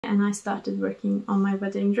and I started working on my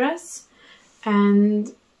wedding dress,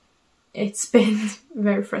 and it's been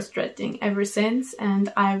very frustrating ever since,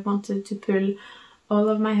 and I wanted to pull all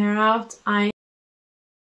of my hair out.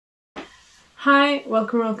 Hi,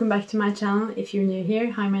 welcome back to my channel. If you're new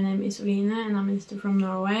here, hi, my name is Oline and I'm Minister from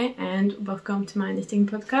Norway, and welcome to my knitting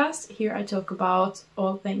podcast. Here I talk about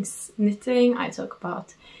all things knitting. I talk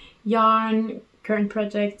about yarn, current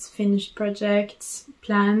projects, finished projects,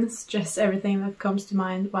 plans, just everything that comes to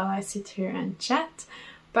mind while I sit here and chat.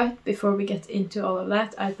 But before we get into all of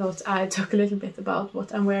that, I thought I'd talk a little bit about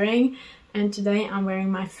what I'm wearing. And today I'm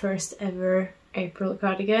wearing my first ever April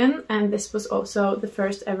cardigan, and this was also the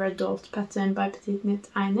first ever adult pattern by Petiteknit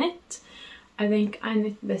I knit. I think I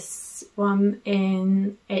knit this one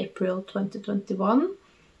in April 2021,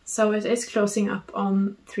 so it is closing up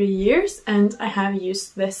on 3 years, and I have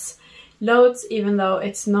used this loads, even though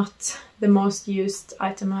it's not the most used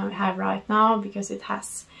item I have right now because it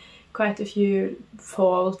has quite a few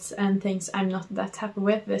faults and things I'm not that happy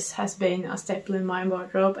with. This has been a staple in my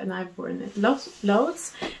wardrobe and I've worn it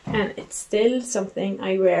loads, and it's still something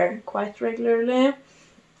I wear quite regularly.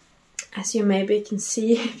 As you maybe can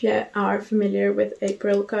see if you are familiar with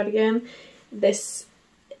April cardigan, this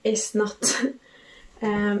is not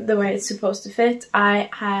the way it's supposed to fit.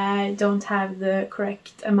 I don't have the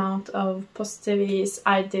correct amount of positive ease.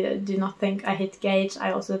 I do not think I hit gauge.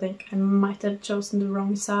 I also think I might have chosen the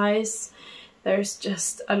wrong size. There's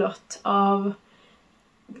just a lot of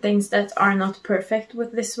things that are not perfect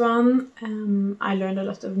with this one. I learned a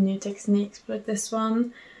lot of new techniques with this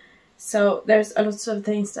one. So there's a lot of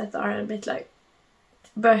things that are a bit like,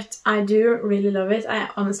 but I do really love it. I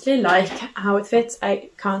honestly like how it fits. I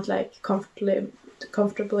can't like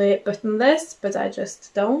comfortably button this, but I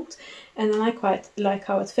just don't. And then I quite like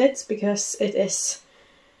how it fits because it is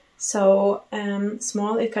so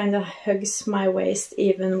small. It kind of hugs my waist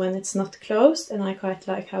even when it's not closed, and I quite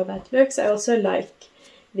like how that looks. I also like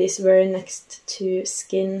these very next to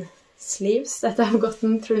skin sleeves that I've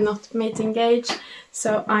gotten through not meeting gauge,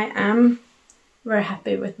 so I am very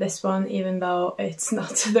happy with this one, even though it's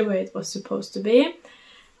not the way it was supposed to be.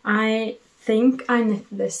 I think I knit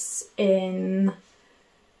this in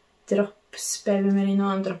drops baby merino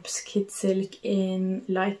and drops kid silk in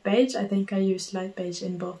light beige. I think I used light beige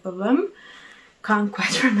in both of them. Can't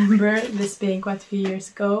quite remember, this being quite a few years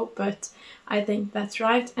ago, but I think that's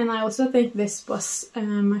right. And I also think this was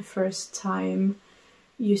my first time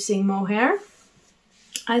using mohair,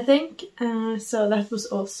 I think. So that was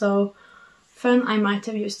also fun. I might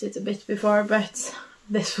have used it a bit before, but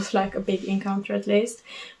this was like a big encounter at least,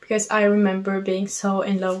 because I remember being so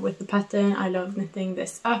in love with the pattern. I loved knitting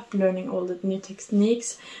this up, learning all the new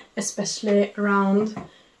techniques, especially around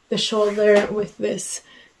the shoulder with this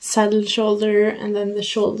saddle shoulder, and then the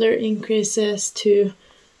shoulder increases to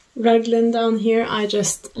raglan down here. I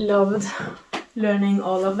just loved learning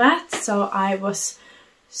all of that, so I was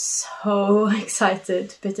so excited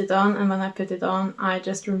to put it on, and when I put it on I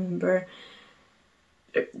just remember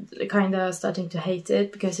kind of starting to hate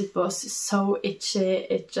it because it was so itchy.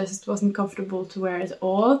 It just wasn't comfortable to wear at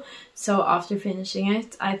all. So after finishing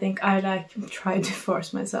it, I think I like tried to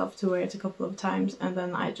force myself to wear it a couple of times, and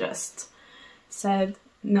then I just said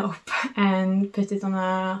nope and put it in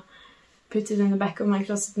the back of my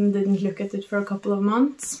closet and didn't look at it for a couple of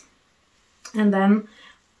months. And then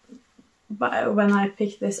when I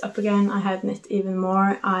picked this up again, I had knit even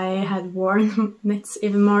more. I had worn knits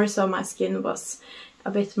even more, so my skin was a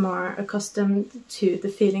bit more accustomed to the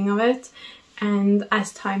feeling of it. And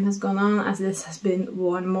as time has gone on, as this has been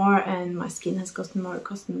worn more and my skin has gotten more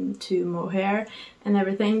accustomed to mohair and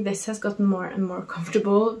everything, this has gotten more and more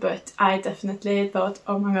comfortable. But I definitely thought,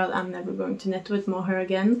 oh my god, I'm never going to knit with mohair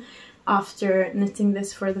again after knitting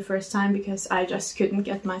this for the first time, because I just couldn't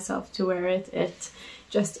get myself to wear it. It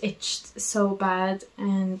just itched so bad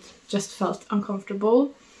and just felt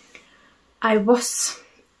uncomfortable. I was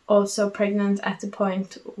also pregnant at the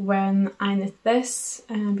point when I knit this,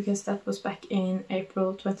 because that was back in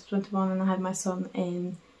April 2021 and I had my son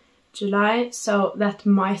in July, so that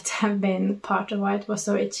might have been part of why it was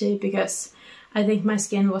so itchy, because I think my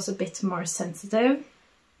skin was a bit more sensitive.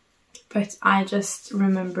 But I just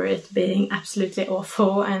remember it being absolutely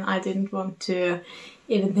awful, and I didn't want to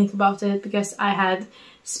even think about it because I had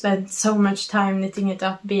spent so much time knitting it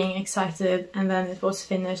up, being excited, and then it was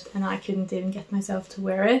finished and I couldn't even get myself to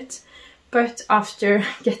wear it. But after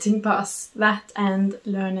getting past that and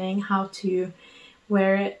learning how to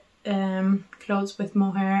wear clothes with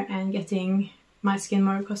mohair and getting my skin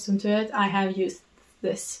more accustomed to it, I have used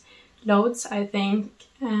this loads. I think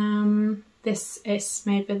this is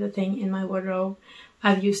maybe the thing in my wardrobe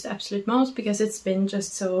I've used the absolute most, because it's been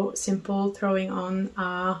just so simple throwing on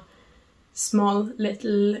a small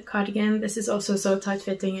little cardigan. This is also so tight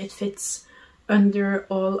fitting, it fits under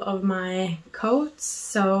all of my coats,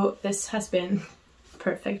 so this has been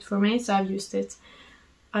perfect for me. So I've used it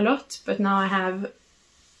a lot, but now I have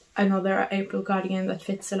another April cardigan that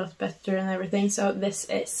fits a lot better and everything, so this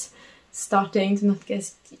is starting to not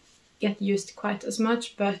get used quite as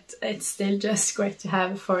much, but it's still just great to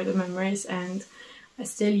have for the memories, and I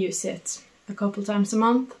still use it a couple times a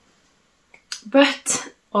month. But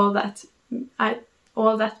all that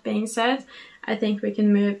being said, I think we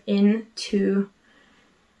can move into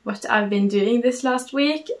what I've been doing this last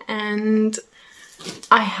week, and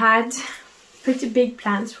I had pretty big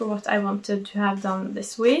plans for what I wanted to have done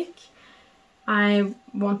this week. I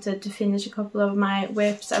wanted to finish a couple of my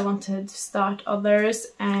whips, I wanted to start others,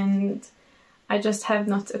 and I just have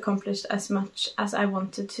not accomplished as much as I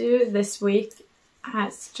wanted to. This week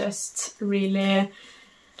has just really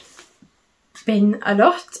been a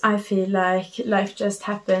lot. I feel like life just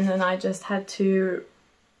happened and I just had to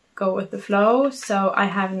go with the flow, so I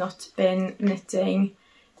have not been knitting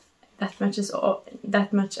that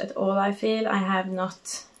much at all. I feel I have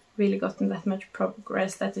not really gotten that much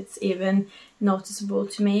progress that it's even noticeable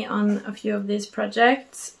to me on a few of these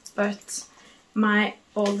projects. But my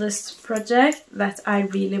oldest project that I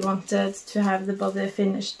really wanted to have the body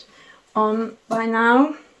finished on by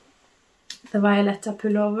now, the Violeta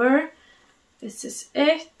Pullover, this is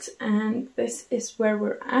it, and this is where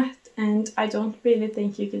we're at, and I don't really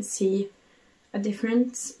think you can see a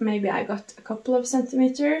difference. Maybe I got a couple of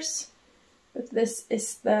centimeters, but this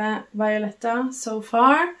is the Violeta so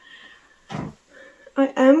far.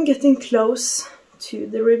 I am getting close to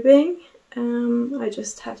the ribbing. I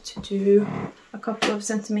just have to do a couple of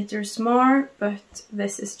centimeters more, but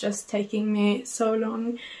this is just taking me so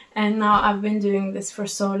long, and now I've been doing this for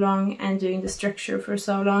so long and doing the structure for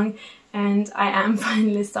so long, and I am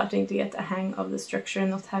finally starting to get a hang of the structure,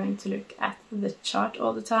 not having to look at the chart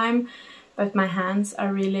all the time. But my hands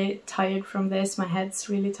are really tired from this, my head's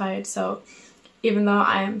really tired, so even though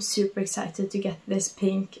I am super excited to get this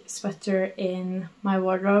pink sweater in my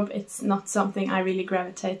wardrobe, it's not something I really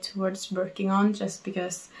gravitate towards working on, just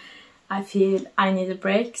because I feel I need a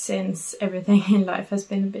break since everything in life has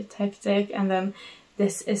been a bit hectic, and then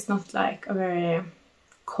this is not like a very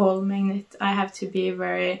calming knit. I have to be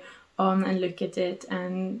very on and look at it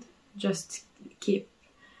and just keep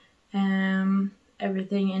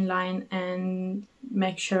everything in line and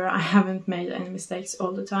make sure I haven't made any mistakes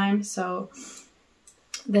all the time. So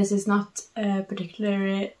this is not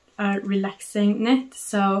particularly a relaxing knit,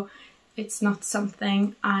 so it's not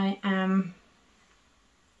something I am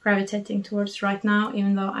gravitating towards right now,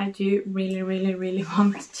 even though I do really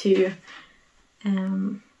want to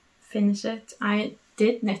finish it. I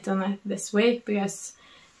did knit on it this week because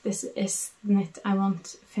this is the knit I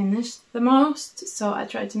want finished the most, so I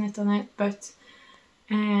tried to knit on it, but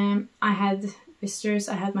I had visitors.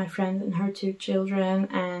 I had my friend and her 2 children,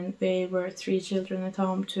 and we were 3 children at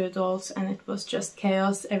home, 2 adults, and it was just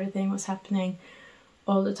chaos. Everything was happening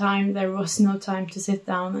all the time. There was no time to sit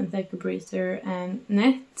down and take a breather and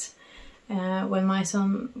knit. When my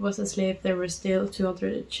son was asleep, there were still 2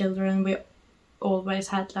 other children. We always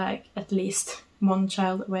had like at least one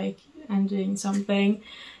child awake and doing something,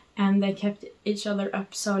 and they kept each other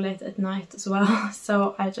up so late at night as well.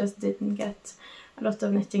 So I just didn't get a lot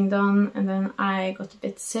of knitting done, and then I got a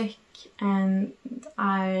bit sick, and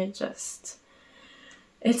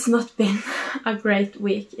it's not been a great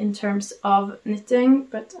week in terms of knitting,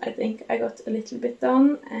 but I think I got a little bit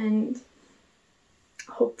done, and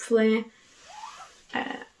hopefully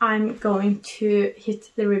I'm going to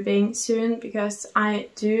hit the ribbing soon, because I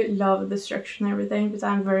do love the structure and everything, but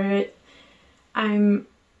I'm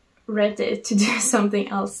ready to do something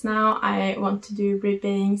else now. I want to do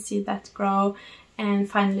ribbing, see that grow, and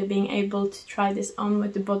finally being able to try this on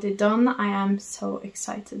with the body done. I am so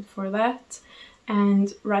excited for that.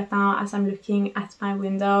 And right now, as I'm looking at my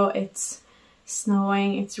window, it's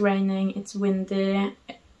snowing, it's raining, it's windy,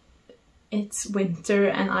 it's winter,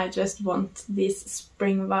 and I just want these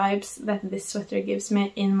spring vibes that this sweater gives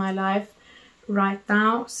me in my life right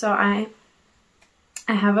now. So I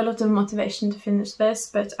have a lot of motivation to finish this,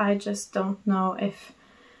 but I just don't know if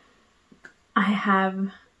I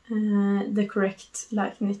have the correct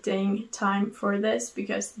knitting time for this,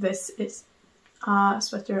 because this is a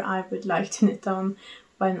sweater I would like to knit on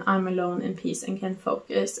when I'm alone in peace and can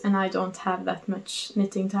focus, and I don't have that much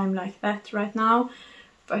knitting time like that right now.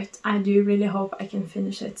 But I do really hope I can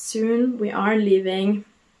finish it soon. We are leaving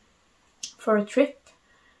for a trip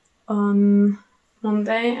on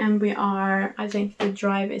Monday, and we are, I think the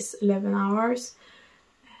drive is 11 hours.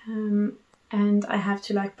 And I have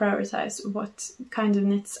to like prioritize what kind of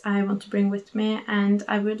knits I want to bring with me, and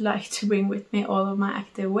I would like to bring with me all of my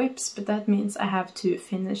active whips, but that means I have to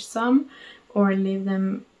finish some or leave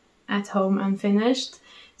them at home unfinished.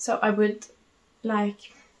 So I would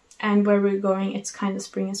like, and where we're going it's kind of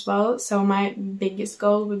spring as well, so my biggest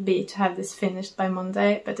goal would be to have this finished by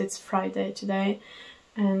Monday, but it's Friday today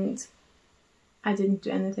and I didn't do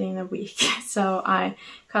anything in a week, so I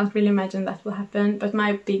can't really imagine that will happen. But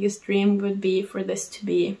my biggest dream would be for this to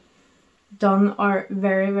be done, or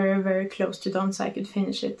very, very, very close to done, so I could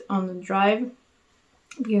finish it on the drive.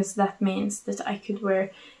 Because that means that I could wear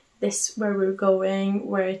this where we're going,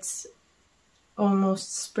 where it's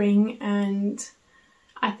almost spring, and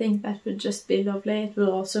I think that would just be lovely. It will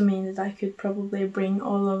also mean that I could probably bring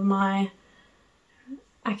all of my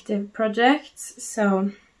active projects,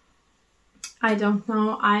 so I don't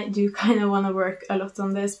know. I do kind of want to work a lot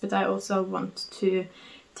on this, but I also want to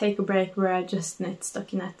take a break where I just knit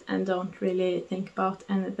stockinette and don't really think about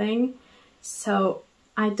anything. So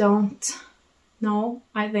I don't know.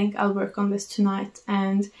 I think I'll work on this tonight,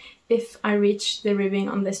 and if I reach the ribbing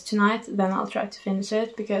on this tonight, then I'll try to finish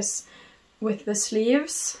it, because with the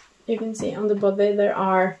sleeves, you can see on the body there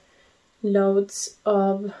are loads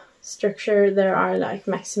of structure. There are like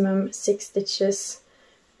maximum 6 stitches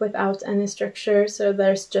without any structure, so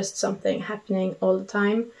there's just something happening all the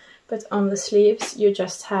time. But on the sleeves you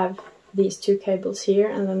just have these 2 cables here,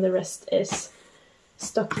 and then the rest is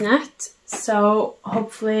stockinette. So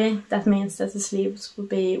hopefully that means that the sleeves will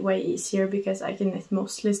be way easier, because I can knit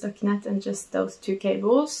mostly stockinette and just those 2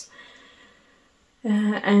 cables.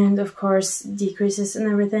 And of course decreases and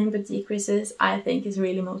everything, but decreases I think is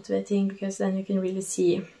really motivating, because then you can really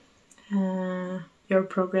see your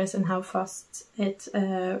progress and how fast it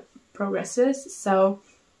progresses. So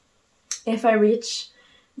if I reach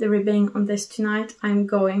the ribbing on this tonight, I'm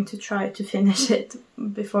going to try to finish it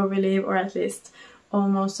before we leave, or at least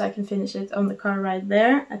almost, so I can finish it on the car ride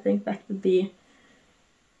there. I think that would be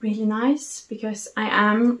really nice, because I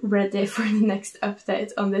am ready for the next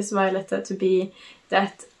update on this Violeta to be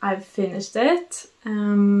that I've finished it. I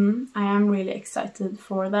am really excited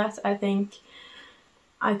for that. I think,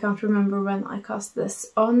 I can't remember when I cast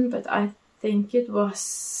this on, but I think it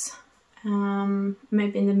was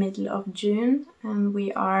maybe in the middle of June, and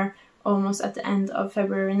we are almost at the end of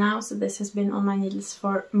February now, so this has been on my needles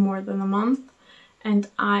for more than a month, and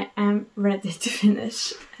I am ready to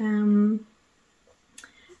finish.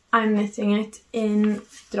 I'm knitting it in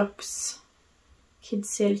Drops Kid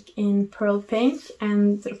Silk in Pearl Pink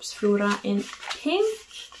and Drops Flora in Pink,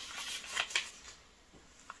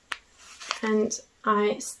 and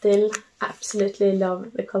I still absolutely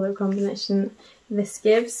love the color combination this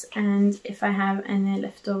gives, and if I have any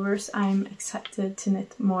leftovers I'm excited to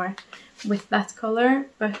knit more with that color.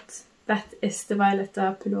 But that is the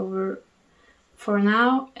Violeta Pullover for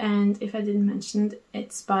now, and if I didn't mention it,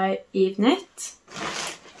 it's by Eweknit.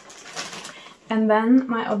 And then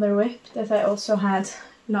my other whip that I also had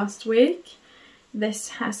last week, this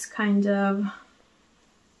has kind of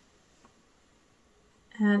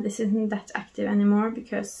this isn't that active anymore,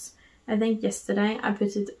 because I think yesterday I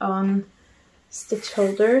put it on stitch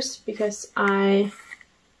holders because I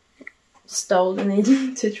stole the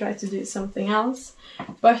needle to try to do something else,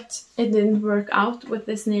 but it didn't work out with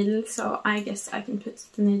this needle, so I guess I can put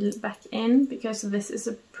the needle back in, because this is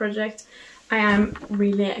a project I am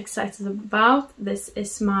really excited about. This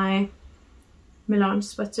is my Melange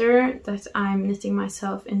sweater that I'm knitting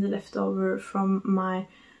myself in the leftover from my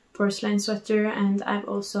Porcelain Sweater, and I've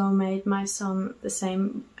also made my son the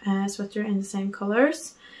same sweater in the same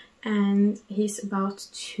colors, and he's about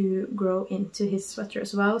to grow into his sweater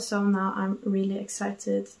as well, so now I'm really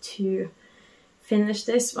excited to finish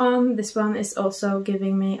this one. This one is also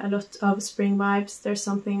giving me a lot of spring vibes. There's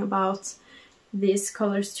something about these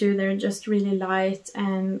colors too, they're just really light,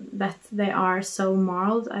 and that they are so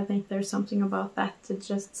marled. I think there's something about that that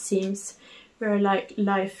just seems very like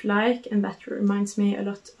lifelike, and that reminds me a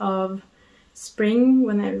lot of spring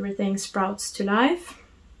when everything sprouts to life.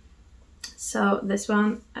 So this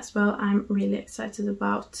one as well I'm really excited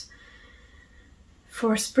about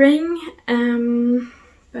for spring,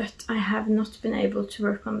 but I have not been able to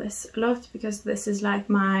work on this a lot, because this is like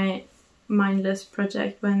my mindless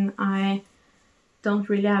project when I don't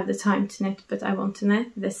really have the time to knit but I want to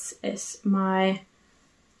knit. This is my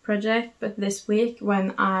project, but this week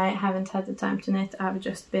when I haven't had the time to knit, I've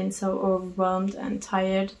just been so overwhelmed and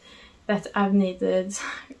tired that I've needed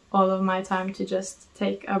all of my time to just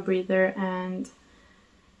take a breather and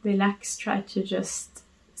relax, try to just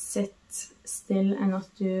sit still and not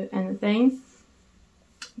do anything.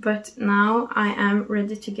 But now I am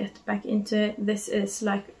ready to get back into it. This is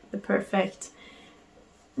like the perfect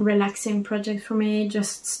relaxing project for me,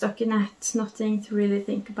 just stockinette, nothing to really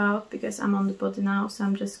think about because I'm on the body now, so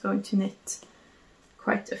I'm just going to knit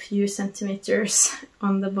quite a few centimeters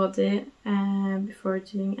on the body before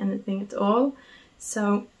doing anything at all.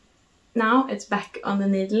 So now it's back on the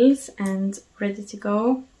needles and ready to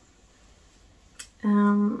go.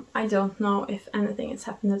 I don't know if anything has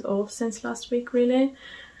happened at all since last week, really.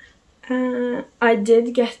 I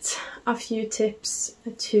did get a few tips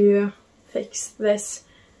to fix this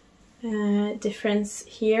difference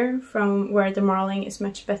here from where the marling is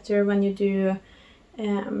much better when you do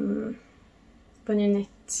when you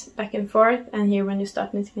knit back and forth, and here when you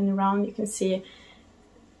start knitting around you can see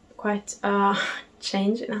quite a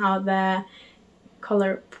change in how the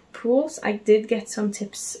color pools. I did get some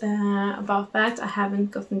tips about that. I haven't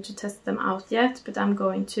gotten to test them out yet, but I'm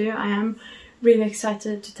going to. I am really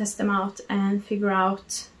excited to test them out and figure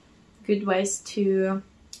out good ways to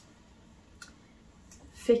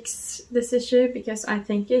fix this issue, because I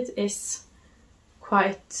think it is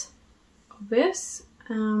quite obvious.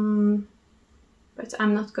 But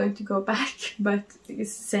I'm not going to go back, but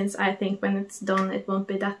since I think when it's done it won't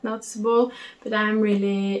be that noticeable. But I'm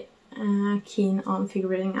really keen on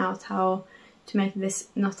figuring out how to make this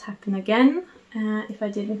not happen again. If I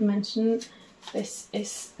didn't mention, this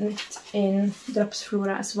is knit in Drops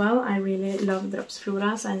Flora as well. I really love Drops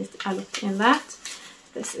Flora, so I knit a lot in that.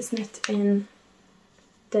 This is knit in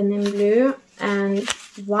denim blue and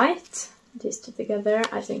white. These two together.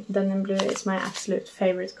 I think denim blue is my absolute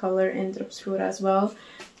favorite color in Drops Flora as well.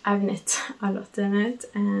 I've knit a lot in it,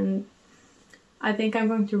 and I think I'm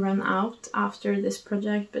going to run out after this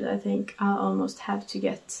project, but I think I'll almost have to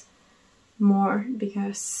get more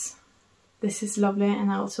because this is lovely, and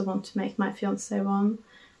I also want to make my fiancé one.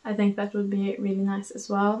 I think that would be really nice as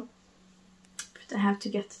well. But I have to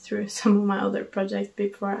get through some of my other projects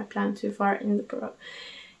before I plan too far in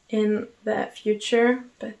the future.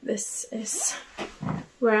 But this is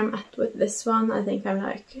where I'm at with this one. I think I'm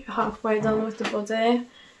like halfway done with the body.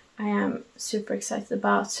 I am super excited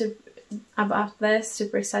about this,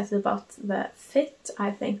 super excited about the fit. I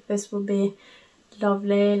think this will be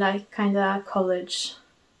lovely, like kind of college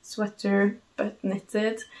sweater but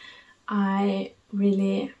knitted. I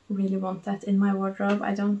really want that in my wardrobe.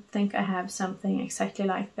 I don't think I have something exactly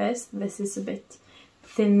like this. This is a bit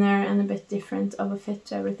thinner and a bit different of a fit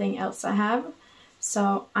to everything else I have.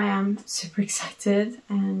 So I am super excited,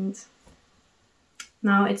 and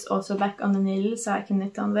now it's also back on the needle so I can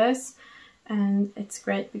knit on this. And it's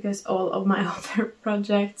great because all of my other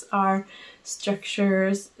projects are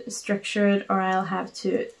structured, or I'll have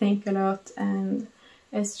to think a lot, and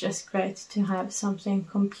it's just great to have something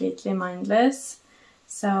completely mindless.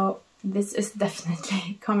 So this is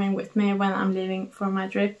definitely coming with me when I'm leaving for my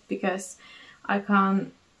trip, because I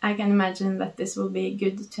can imagine that this will be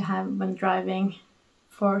good to have when driving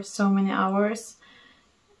for so many hours,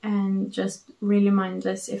 and just really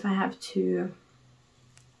mindless if I have to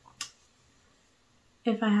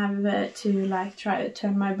like try to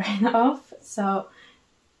turn my brain off. So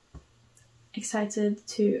excited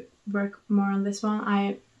to work more on this one.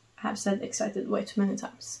 I have said excited way too many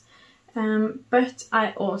times. But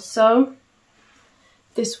I also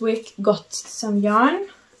this week got some yarn,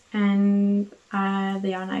 and the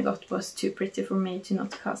yarn I got was too pretty for me to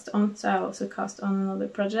not cast on, so I also cast on another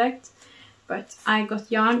project. But I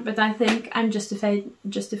got yarn, but I think I'm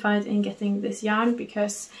justified in getting this yarn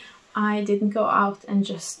because I didn't go out and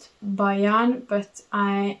just buy yarn, but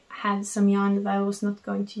I had some yarn that I was not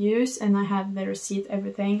going to use, and I had the receipt,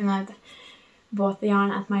 everything, and I'd bought the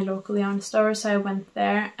yarn at my local yarn store, so I went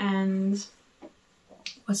there and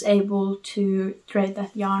was able to trade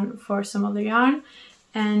that yarn for some other yarn.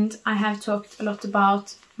 And I have talked a lot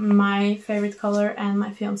about my favorite color and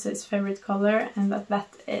my fiance's favorite color, and that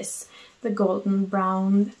is the golden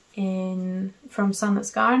brown from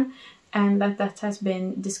Sandnes Garn, and that has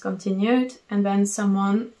been discontinued. And then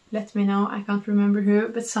someone let me know, I can't remember who,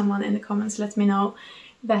 but someone in the comments let me know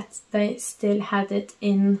that they still had it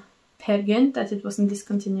in Peer Gynt, that it wasn't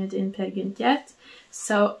discontinued in Peer Gynt yet.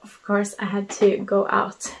 So of course I had to go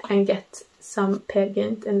out and get some Peer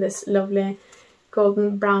Gynt in this lovely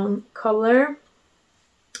golden brown color,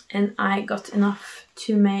 and I got enough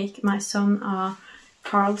to make my son a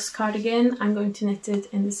Carl's cardigan. I'm going to knit it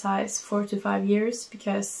in the size 4 to 5 years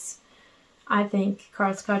because I think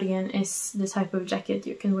Carl's cardigan is the type of jacket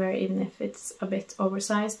you can wear even if it's a bit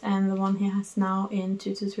oversized, and the one he has now in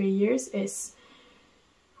 2 to 3 years is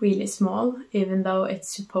really small, even though it's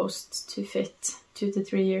supposed to fit 2 to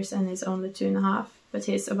 3 years and is only 2.5, but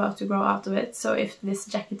he's about to grow out of it. So if this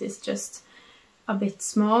jacket is just a bit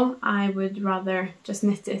small, I would rather just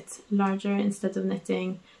knit it larger instead of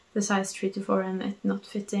knitting the size 3 to 4 and it not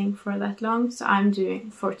fitting for that long. So I'm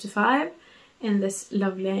doing 4 to 5 in this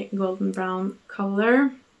lovely golden brown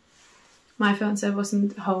color. My fiance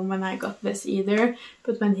wasn't home when I got this either,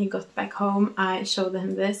 but when he got back home I showed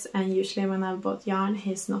him this, and usually when I bought yarn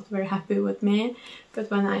he's not very happy with me, but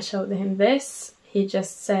when I showed him this he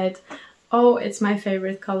just said, oh, it's my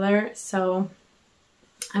favorite color. So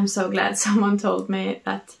I'm so glad someone told me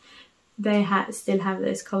that they still have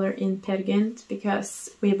this color in Petiteknit, because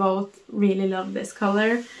we both really love this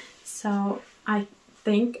color. So I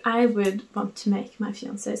think I would want to make my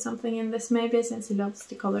fiance something in this maybe, since he loves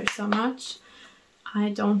the color so much. I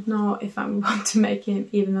don't know if I want to make him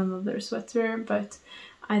even another sweater, but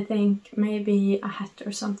I think maybe a hat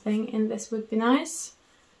or something in this would be nice.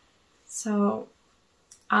 So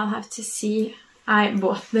I'll have to see. I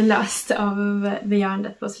bought the last of the yarn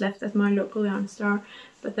that was left at my local yarn store,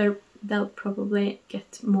 but they'll probably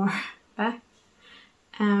get more back.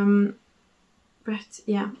 But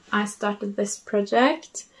yeah, I started this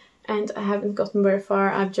project and I haven't gotten very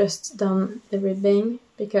far. I've just done the ribbing,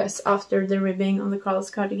 because after the ribbing on the Carl's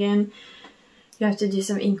cardigan you have to do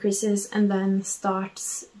some increases and then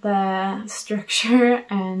starts the structure,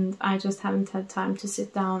 and I just haven't had time to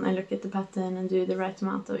sit down and look at the pattern and do the right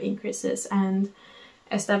amount of increases and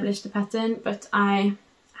establish the pattern. But I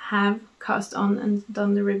have cast on and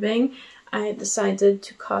done the ribbing. I decided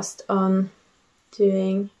to cast on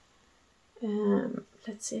doing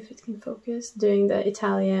let's see if it can focus, doing the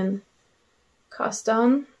Italian cast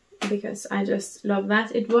on, because I just love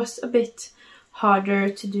that. It was a bit harder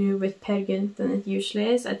to do with Petiteknit than it usually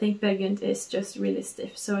is. I think Petiteknit is just really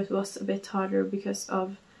stiff, so it was a bit harder because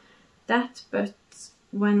of that, but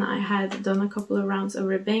when I had done a couple of rounds of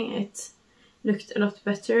ribbing it looked a lot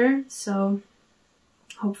better. So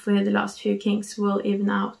hopefully the last few kinks will even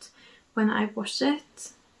out when I wash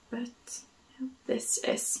it. But yeah, this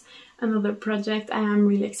is another project I am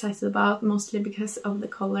really excited about, mostly because of the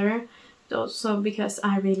color, but also because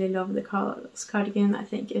I really love the cardigan. I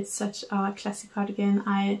think it's such a classic cardigan.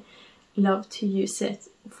 I love to use it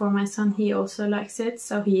for my son. He also likes it,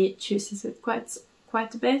 so he chooses it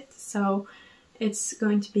quite a bit. So it's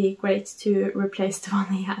going to be great to replace the one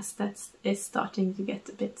he has that is starting to get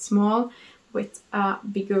a bit small with a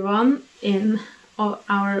bigger one in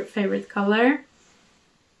our favorite color.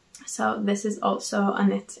 So this is also a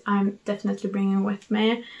knit I'm definitely bringing with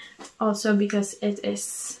me, also because it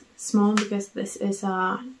is small, because this is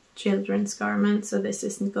a children's garment, so this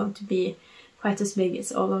isn't going to be quite as big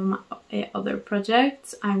as all of my other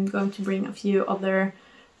projects. I'm going to bring a few other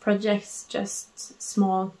projects, just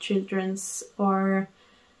small children's or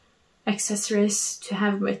accessories to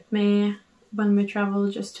have with me when we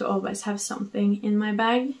travel, just to always have something in my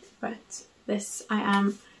bag. But this I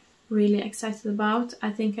am really excited about.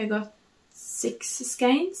 I think I got 6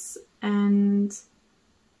 skeins, and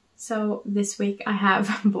so this week I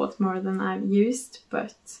have bought more than I've used,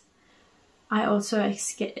 but I also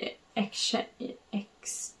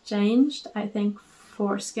exchanged I think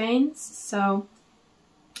 4 skeins, so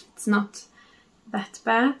it's not that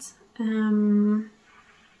bad.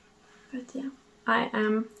 But yeah,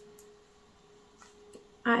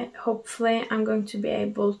 hopefully I'm going to be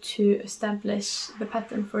able to establish the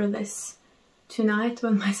pattern for this tonight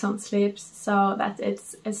when my son sleeps, so that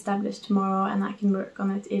it's established tomorrow and I can work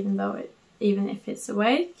on it even if it's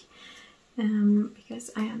awake,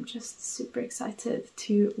 because I am just super excited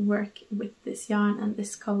to work with this yarn and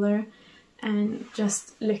this color, and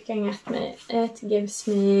just looking at it gives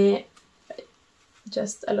me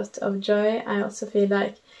just a lot of joy. I also feel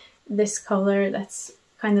like this color that's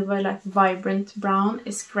kind of a like vibrant brown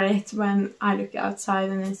is great when I look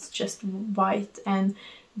outside and it's just white and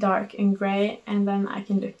dark and grey, and then I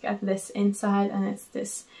can look at this inside and it's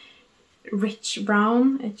this rich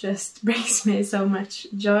brown. It just brings me so much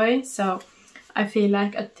joy. So I feel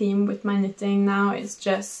like a theme with my knitting now is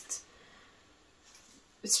just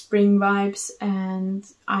spring vibes, and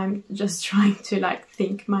I'm just trying to like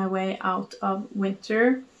think my way out of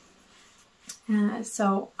winter.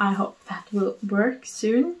 So I hope that will work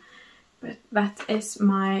soon. But that is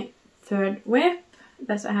my 3rd whip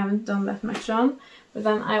that I haven't done that much on. But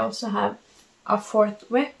then I also have a 4th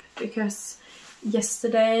whip, because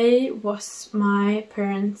yesterday was my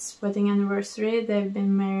parents' wedding anniversary. They've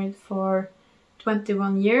been married for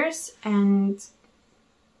 21 years, and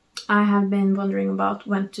I have been wondering about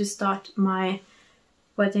when to start my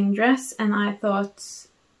wedding dress, and I thought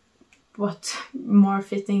what more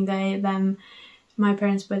fitting day than my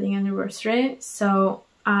parents' wedding anniversary. So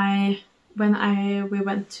when we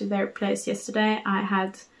went to their place yesterday, I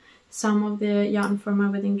had some of the yarn for my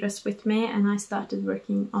wedding dress with me, and I started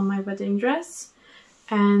working on my wedding dress,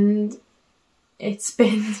 and it's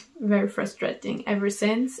been very frustrating ever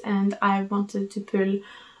since, and I wanted to pull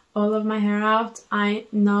all of my hair out. I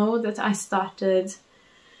know that I started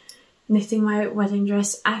knitting my wedding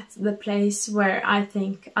dress at the place where I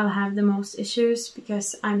think I'll have the most issues,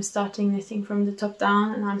 because I'm starting knitting from the top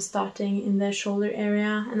down, and I'm starting in the shoulder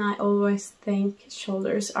area, and I always think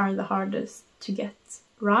shoulders are the hardest to get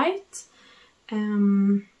right,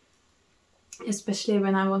 especially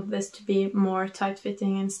when I want this to be more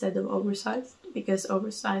tight-fitting instead of oversized, because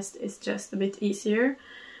oversized is just a bit easier.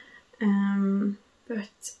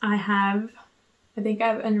 But I think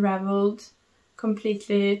I've unraveled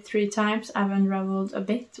completely 3 times. I've unraveled a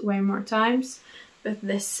bit, way more times, but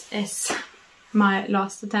this is my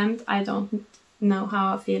last attempt. I don't know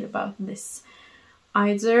how I feel about this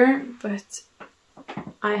either, but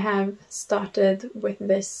I have started with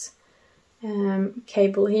this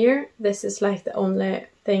cable here. This is like the only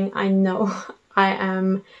thing I know I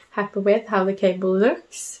am happy with, how the cable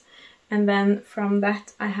looks. And then from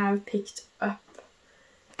that I have picked up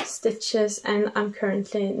stitches, and I'm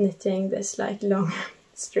currently knitting this like long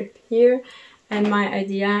strip here. And my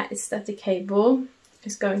idea is that the cable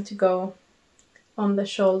is going to go on the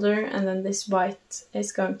shoulder, and then this white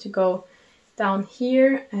is going to go down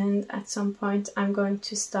here, and at some point I'm going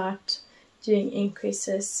to start doing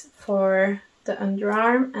increases for the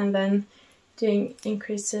underarm, and then doing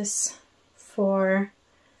increases for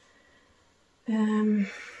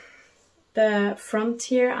the front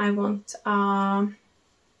here. I want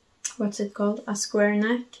what's it called, a square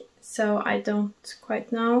neck, so I don't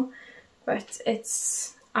quite know, but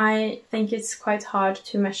I think it's quite hard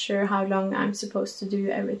to measure how long I'm supposed to do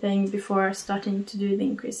everything before starting to do the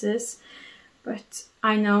increases. But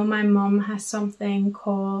I know my mom has something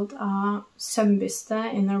called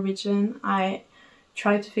sømbyste in Norwegian. I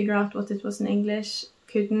tried to figure out what it was in English,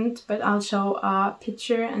 couldn't, but I'll show a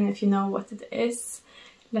picture, and if you know what it is,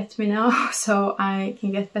 let me know so I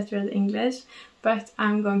can get better at English. But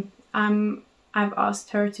I've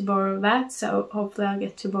asked her to borrow that, so hopefully I'll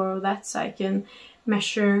get to borrow that so I can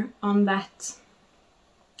measure on that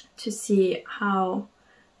to see how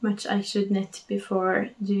much I should knit before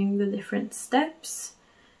doing the different steps.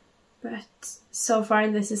 But so far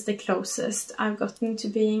this is the closest I've gotten to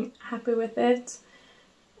being happy with it.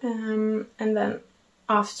 And then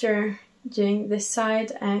after doing this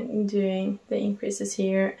side and doing the increases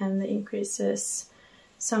here and the increases,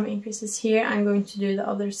 some increases here, I'm going to do the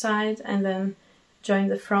other side and then join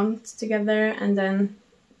the front together and then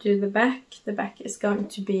do the back. The back is going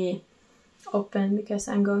to be open because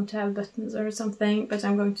I'm going to have buttons or something, but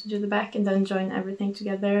I'm going to do the back and then join everything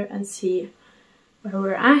together and see where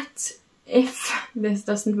we're at. If this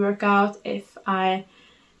doesn't work out, if I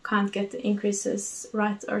can't get the increases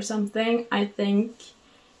right or something, I think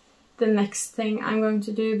the next thing I'm going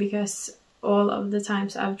to do, because all of the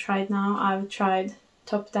times I've tried now, I've tried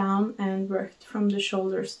top down and worked from the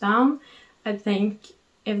shoulders down. I think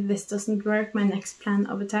if this doesn't work, my next plan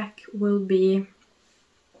of attack will be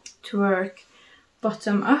to work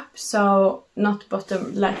bottom up, so not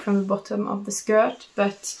bottom like from the bottom of the skirt,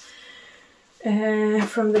 but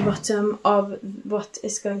from the bottom of what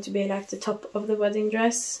is going to be like the top of the wedding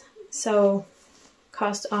dress. So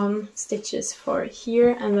cast on stitches for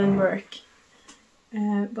here and then work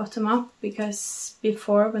bottom up, because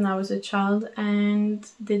before, when I was a child and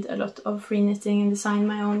did a lot of free knitting and design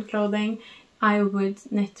my own clothing, I would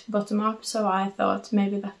knit bottom up, so I thought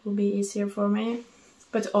maybe that will be easier for me.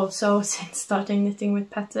 But also, since starting knitting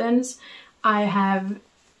with patterns, I have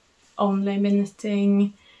only been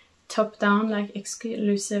knitting top down, like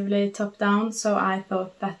exclusively top down, so I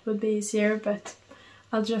thought that would be easier, but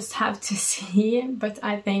I'll just have to see. But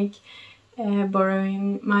I think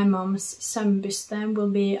borrowing my mom's sømbyste will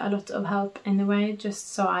be a lot of help anyway,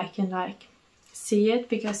 just so I can like see it,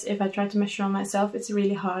 because if I try to measure on myself, it's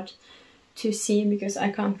really hard to see because I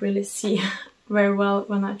can't really see very well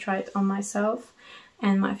when I try it on myself,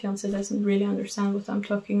 and my fiance doesn't really understand what I'm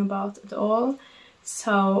talking about at all.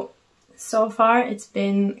 So far it's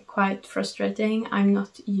been quite frustrating. I'm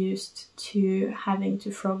not used to having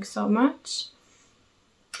to frog so much,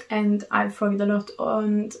 and I've frogged a lot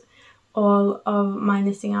on all of my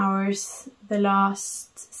knitting hours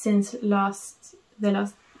since last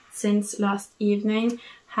evening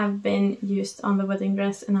have been used on the wedding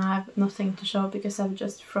dress, and I have nothing to show because I've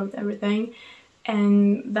just frogged everything.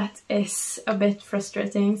 And that is a bit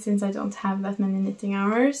frustrating since I don't have that many knitting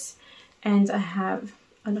hours, and I have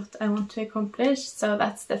a lot I want to accomplish, so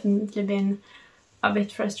that's definitely been a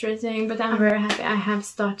bit frustrating, but I'm very happy I have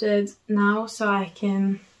started now so I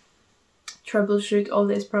can troubleshoot all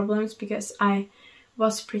these problems, because I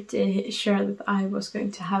was pretty sure that I was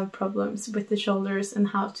going to have problems with the shoulders and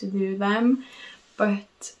how to do them,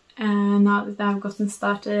 but now that I've gotten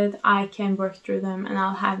started I can work through them, and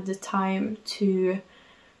I'll have the time to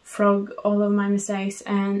frog all of my mistakes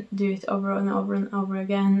and do it over and over and over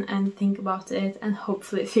again and think about it and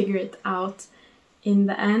hopefully figure it out in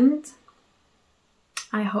the end.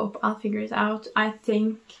 I hope I'll figure it out. I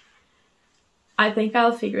think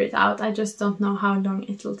I'll figure it out. I just don't know how long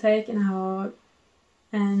it'll take and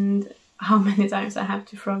how many times I have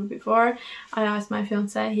to frog before. I asked my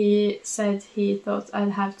fiance, he said he thought I'd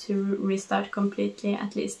have to restart completely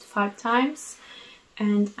at least 5 times,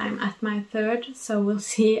 and I'm at my 3rd, so we'll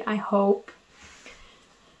see. I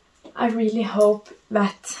really hope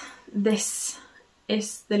that this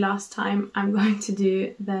is the last time I'm going to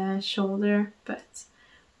do the shoulder, but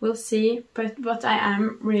we'll see. But what I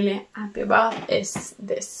am really happy about is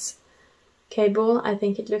this cable. I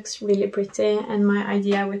think it looks really pretty, and my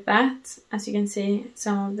idea with that, as you can see,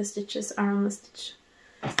 some of the stitches are on the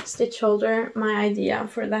stitch holder. My idea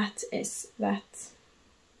for that is that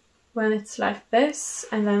when it's like this,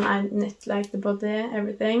 and then I knit like the body,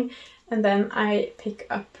 everything, and then I pick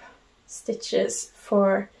up stitches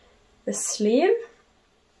for the sleeve,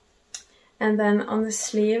 and then on the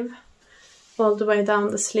sleeve, all the way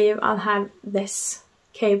down the sleeve, I'll have this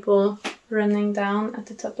cable running down at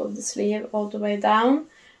the top of the sleeve all the way down,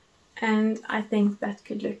 and I think that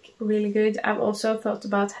could look really good. I've also thought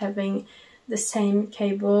about having the same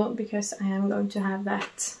cable, because I am going to have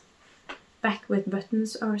that back with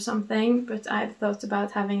buttons or something, but I've thought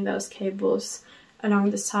about having those cables along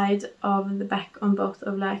the side of the back on both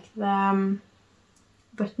of like the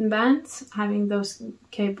button bands, having those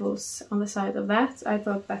cables on the side of that. I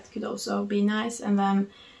thought that could also be nice, and then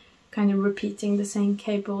kind of repeating the same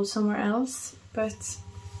cable somewhere else, but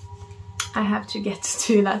I have to get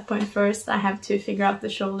to that point first. I have to figure out the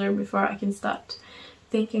shoulder before I can start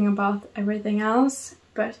thinking about everything else,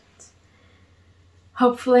 but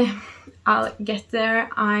hopefully I'll get there.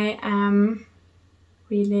 I am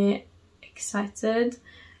really excited.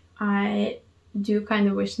 I do kind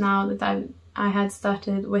of wish now that I had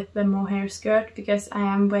started with the mohair skirt, because I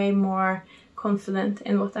am way more confident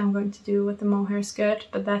in what I'm going to do with the mohair skirt,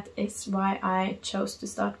 but that is why I chose to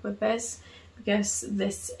start with this, because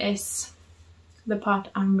this is the part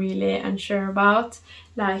I'm really unsure about,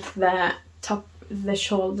 like the top, the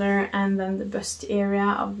shoulder, and then the bust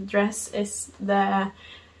area of the dress is the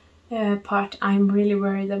part I'm really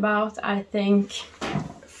worried about. I think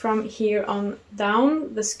from here on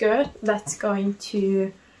down, the skirt, that's going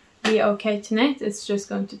to be okay to knit. It's just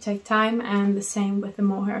going to take time, and the same with the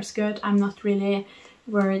mohair skirt. I'm not really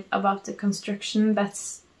worried about the construction.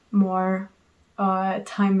 That's more a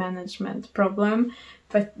time management problem,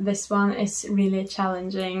 but this one is really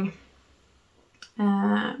challenging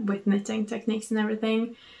with knitting techniques and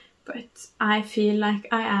everything. But I feel like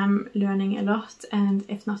I am learning a lot, and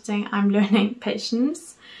if nothing, I'm learning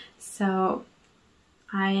patience. So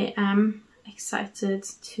I am excited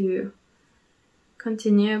to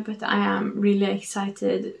continue, but I am really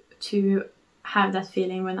excited to have that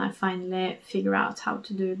feeling when I finally figure out how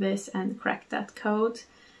to do this and crack that code,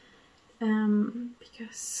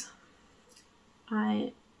 because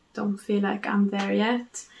I don't feel like I'm there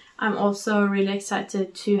yet. I'm also really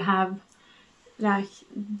excited to have like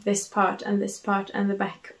this part and the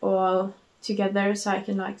back all together, so I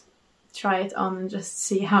can like try it on and just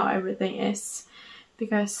see how everything is.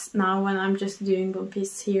 Because now when I'm just doing one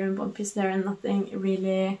piece here and one piece there and nothing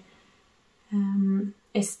really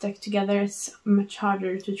is stuck together, it's much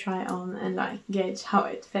harder to try on and like gauge how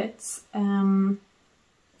it fits.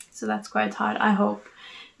 So that's quite hard. I hope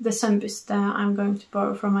the sunbuste I'm going to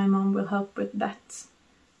borrow from my mom will help with that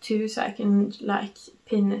too, so I can like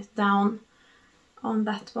pin it down on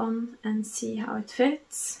that one and see how it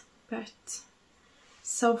fits. But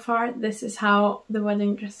so far this is how the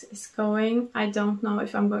wedding dress is going. I don't know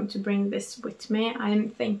if I'm going to bring this with me. I'm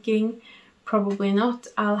thinking probably not.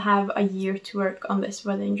 I'll have a year to work on this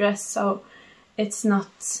wedding dress, so it's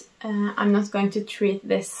not I'm not going to treat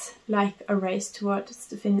this like a race towards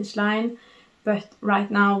the finish line. But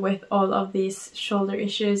right now, with all of these shoulder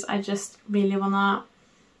issues, I just really wanna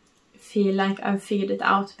feel like I've figured it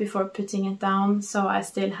out before putting it down, so I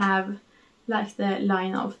still have like the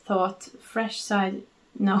line of thought fresh, so I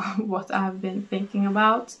know what I've been thinking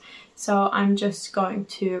about. So I'm just going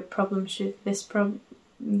to problem shoot this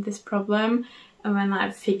problem, and when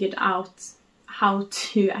I've figured out how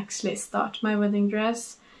to actually start my wedding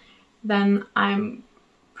dress, then I'm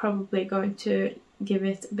probably going to give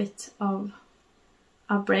it a bit of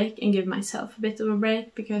a break and give myself a bit of a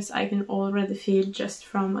break, because I can already feel just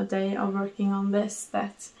from a day of working on this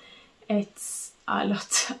that it's a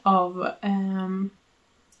lot of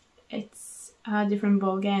it's a different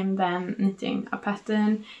ball game than knitting a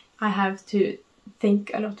pattern. I have to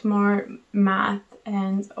think a lot more math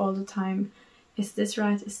and all the time, is this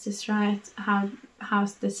right, is this right,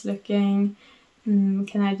 how's this looking,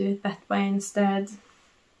 can I do it that way instead?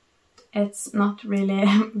 It's not really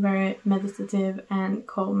very meditative and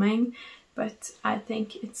calming, but I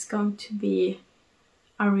think it's going to be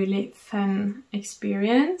a really fun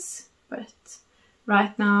experience. But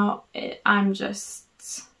right now I'm just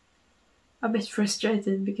a bit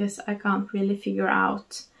frustrated because I can't really figure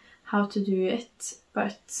out how to do it,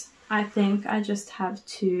 but I think I just have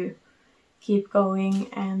to keep going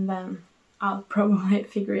and then I'll probably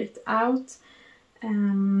figure it out.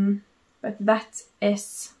 But that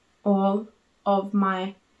is all of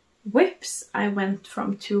my whips. I went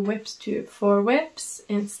from 2 whips to 4 whips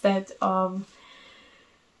instead of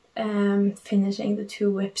finishing the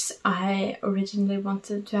 2 whips I originally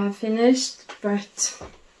wanted to have finished, but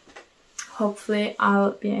hopefully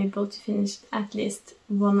I'll be able to finish at least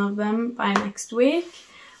one of them by next week.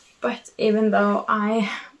 But even though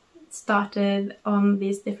I started on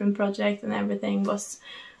these different projects and everything was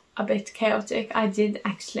a bit chaotic, I did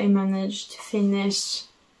actually manage to finish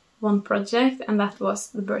one project, and that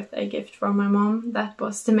was the birthday gift from my mom. That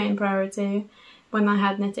was the main priority. When I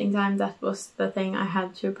had knitting time, that was the thing I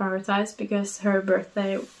had to prioritize because her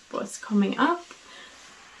birthday was coming up.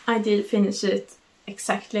 I did finish it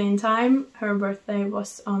exactly in time. Her birthday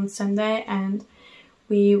was on Sunday and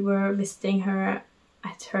we were visiting her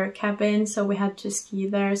at her cabin, so we had to ski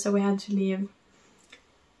there, so we had to leave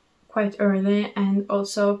quite early, and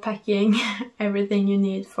also packing everything you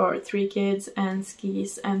need for 3 kids and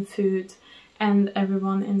skis and food and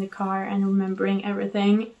everyone in the car and remembering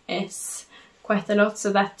everything is quite a lot,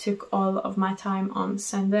 so that took all of my time on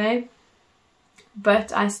Sunday.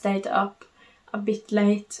 But I stayed up a bit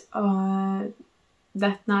late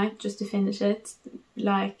that night just to finish it.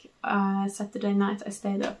 Like Saturday night I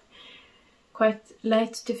stayed up quite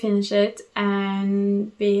late to finish it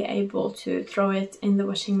and be able to throw it in the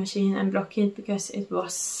washing machine and block it, because it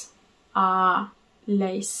was a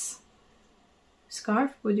lace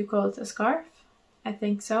scarf. Would you call it a scarf? I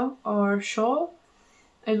think so. Or shawl.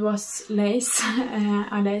 It was lace,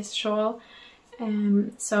 a lace shawl.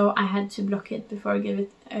 So I had to block it before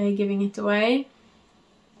giving it away.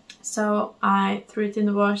 So I threw it in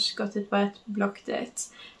the wash, got it wet, blocked it,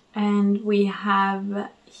 and we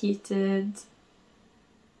have heated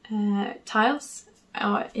tiles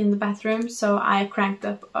in the bathroom, so I cranked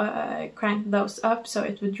those up so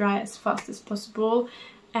it would dry as fast as possible,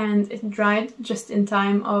 and it dried just in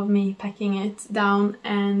time of me packing it down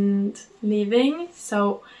and leaving.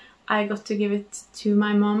 So I got to give it to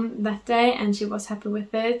my mom that day and she was happy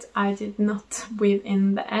with it. I did not weave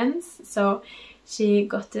in the ends, so she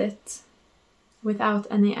got it without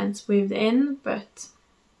any ends weaved in, but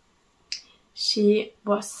she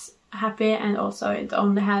was happy, and also it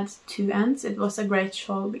only had 2 ends. It was a great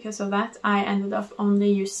shawl because of that. I ended up only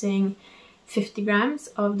using 50 grams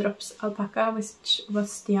of drops alpaca, which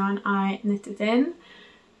was the yarn I knitted in,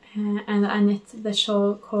 and I knit the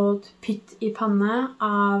shawl called Pyttipanne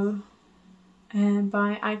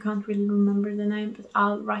by, I can't really remember the name, but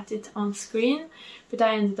I'll write it on screen. But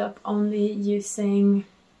I ended up only using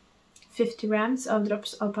 50 grams of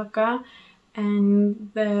drops alpaca, and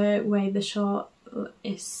the way the shawl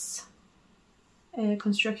is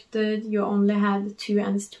constructed, you only had 2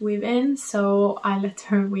 ends to weave in, so I let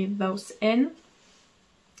her weave those in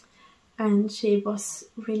and she was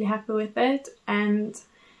really happy with it. And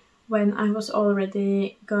when I was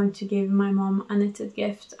already going to give my mom a knitted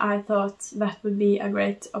gift, I thought that would be a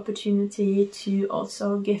great opportunity to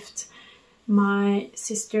also gift my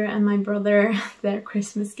sister and my brother their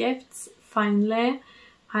Christmas gifts. Finally,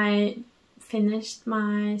 I finished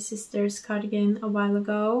my sister's cardigan a while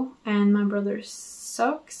ago and my brother's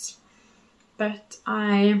socks, but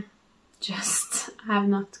I just have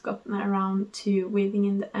not gotten around to weaving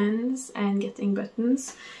in the ends and getting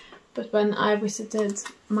buttons. But when I visited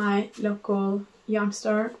my local yarn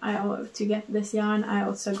store to get this yarn, I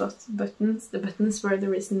also got buttons. The buttons were the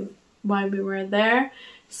reason why we were there,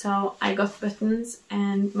 so I got buttons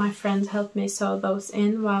and my friend helped me sew those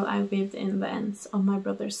in while I weaved in the ends on my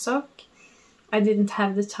brother's sock. I didn't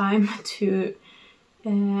have the time to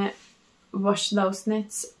wash those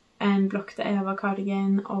knits and block the Eva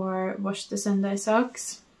cardigan or wash the Sunday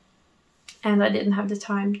socks. and I didn't have the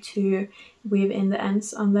time to weave in the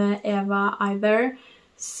ends on the Eva either,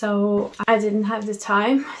 so I didn't have the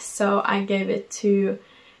time, so I gave it to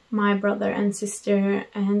my brother and sister,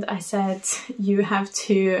 and I said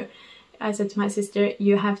to my sister,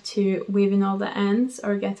 you have to weave in all the ends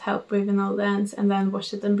or get help weaving all the ends and then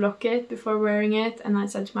wash it and block it before wearing it. And I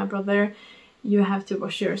said to my brother, you have to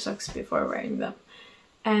wash your socks before wearing them.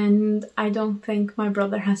 And I don't think my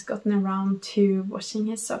brother has gotten around to washing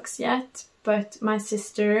his socks yet, but my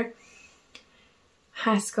sister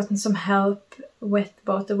has gotten some help with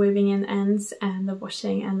both the weaving in ends and the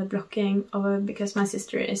washing and the blocking of it, because my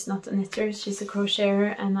sister is not a knitter, she's a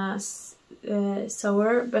crocheter and a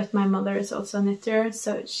sewer, but my mother is also a knitter,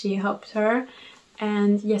 so she helped her.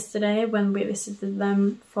 And yesterday when we visited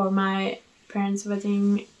them for my parents'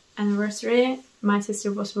 wedding anniversary, my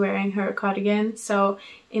sister was wearing her cardigan, so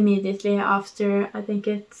immediately after, I think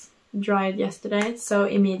it dried yesterday, so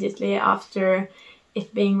immediately after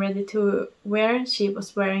it being ready to wear, she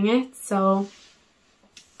was wearing it. So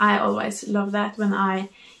I always love that when I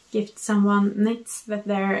gift someone knits, that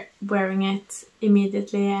they're wearing it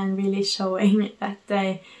immediately and really showing that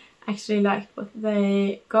they actually liked what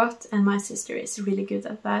they got. And my sister is really good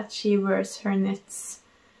at that. She wears her knits,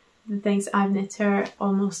 the things I've knit her,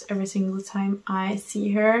 almost every single time I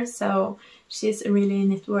see her, so she's a really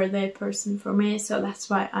knit-worthy person for me, so that's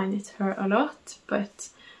why I knit her a lot. But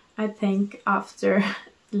I think after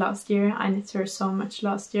last year, I knit her so much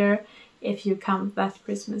last year, if you count that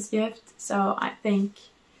Christmas gift, so I think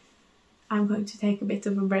I'm going to take a bit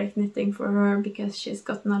of a break knitting for her because she's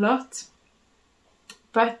gotten a lot.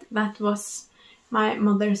 But that was my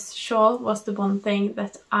mother's shawl, was the one thing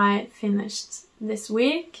that I finished this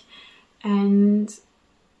week, and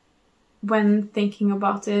when thinking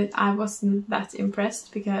about it, I wasn't that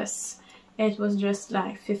impressed because it was just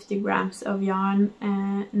like 50 grams of yarn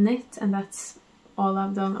knit, and that's all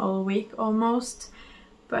I've done all week almost.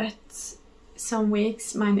 But some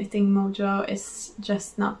weeks my knitting mojo is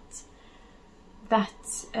just not that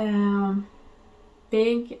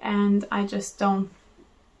big, and I just don't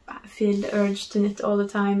feel the urge to knit all the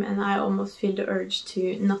time, and I almost feel the urge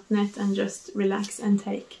to not knit and just relax and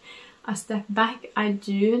take a step back. I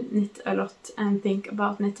do knit a lot and think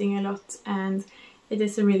about knitting a lot, and it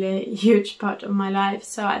is a really huge part of my life,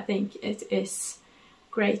 so I think it is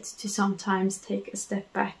great to sometimes take a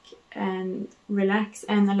step back and relax,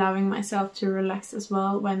 and allowing myself to relax as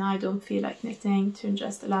well when I don't feel like knitting, to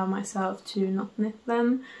just allow myself to not knit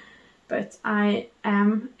them. But I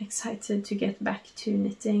am excited to get back to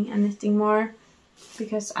knitting and knitting more,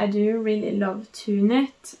 because I do really love to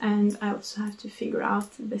knit, and I also have to figure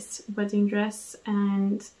out this wedding dress,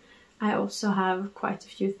 and I also have quite a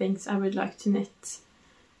few things I would like to knit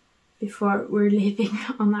before we're leaving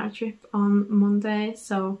on our trip on Monday,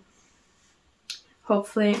 so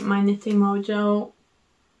hopefully my knitting mojo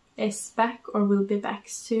is back or will be back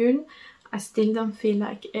soon. I still don't feel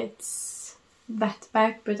like it's that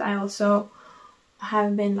back, but I also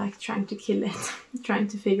have been like trying to kill it, trying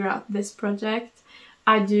to figure out this project.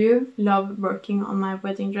 I do love working on my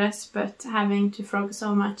wedding dress, but having to frog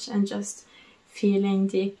so much and just feeling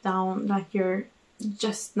deep down like you're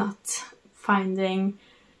just not finding,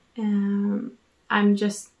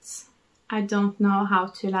 I don't know how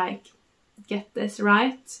to like get this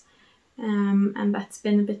right, and that's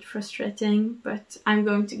been a bit frustrating, but I'm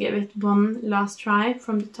going to give it one last try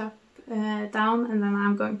from the top down, and then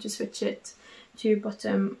I'm going to switch it to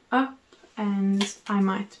bottom up, and I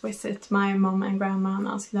might visit my mom and grandma and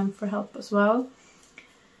ask them for help as well.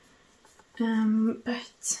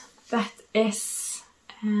 But that is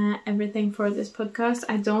everything for this podcast.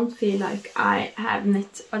 I don't feel like I have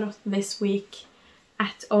knit a lot this week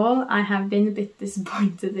at all. I have been a bit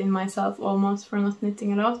disappointed in myself almost for not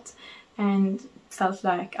knitting a lot, and felt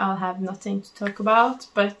like I'll have nothing to talk about,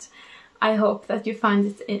 but I hope that you found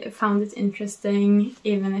it interesting,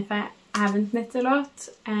 even if I haven't knit a lot.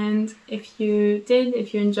 And if you did,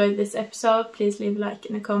 if you enjoyed this episode, please leave a like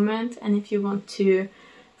and a comment, and if you want to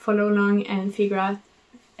follow along and figure out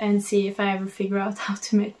and see if I ever figure out how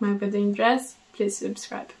to make my wedding dress, please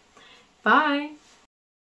subscribe. Bye!